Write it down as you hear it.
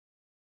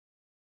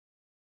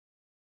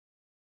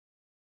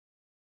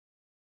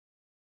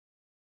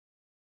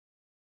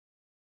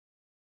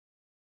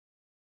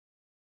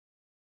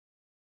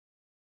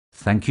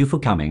Thank you for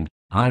coming,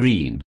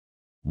 Irene.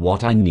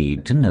 What I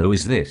need to know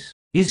is this.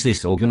 Is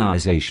this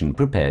organization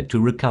prepared to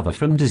recover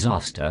from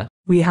disaster?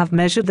 We have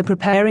measured the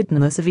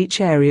preparedness of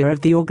each area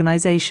of the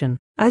organization.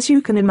 As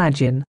you can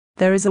imagine,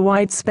 there is a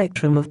wide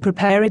spectrum of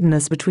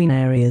preparedness between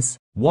areas.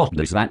 What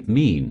does that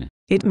mean?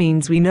 It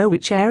means we know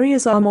which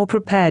areas are more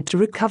prepared to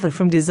recover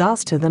from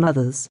disaster than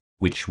others.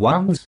 Which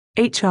ones?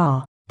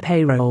 HR,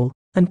 payroll,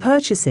 and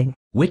purchasing.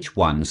 Which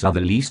ones are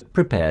the least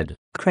prepared?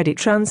 Credit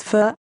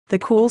transfer, the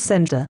call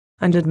center,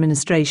 and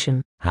administration.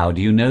 How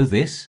do you know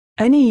this?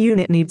 Any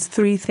unit needs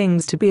 3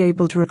 things to be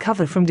able to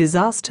recover from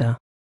disaster: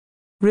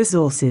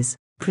 resources,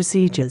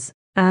 procedures,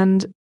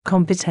 and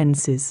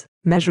competencies.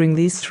 Measuring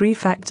these 3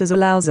 factors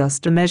allows us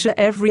to measure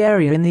every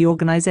area in the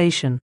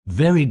organization.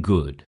 Very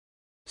good.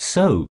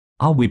 So,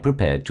 are we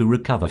prepared to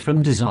recover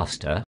from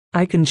disaster?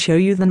 I can show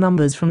you the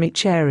numbers from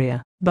each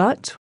area,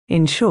 but,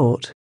 in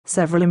short,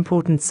 several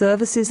important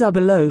services are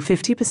below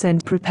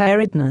 50%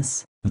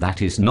 preparedness.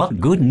 That is not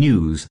good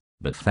news,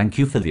 but thank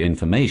you for the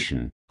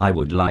information. I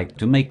would like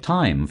to make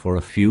time for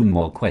a few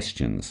more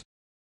questions.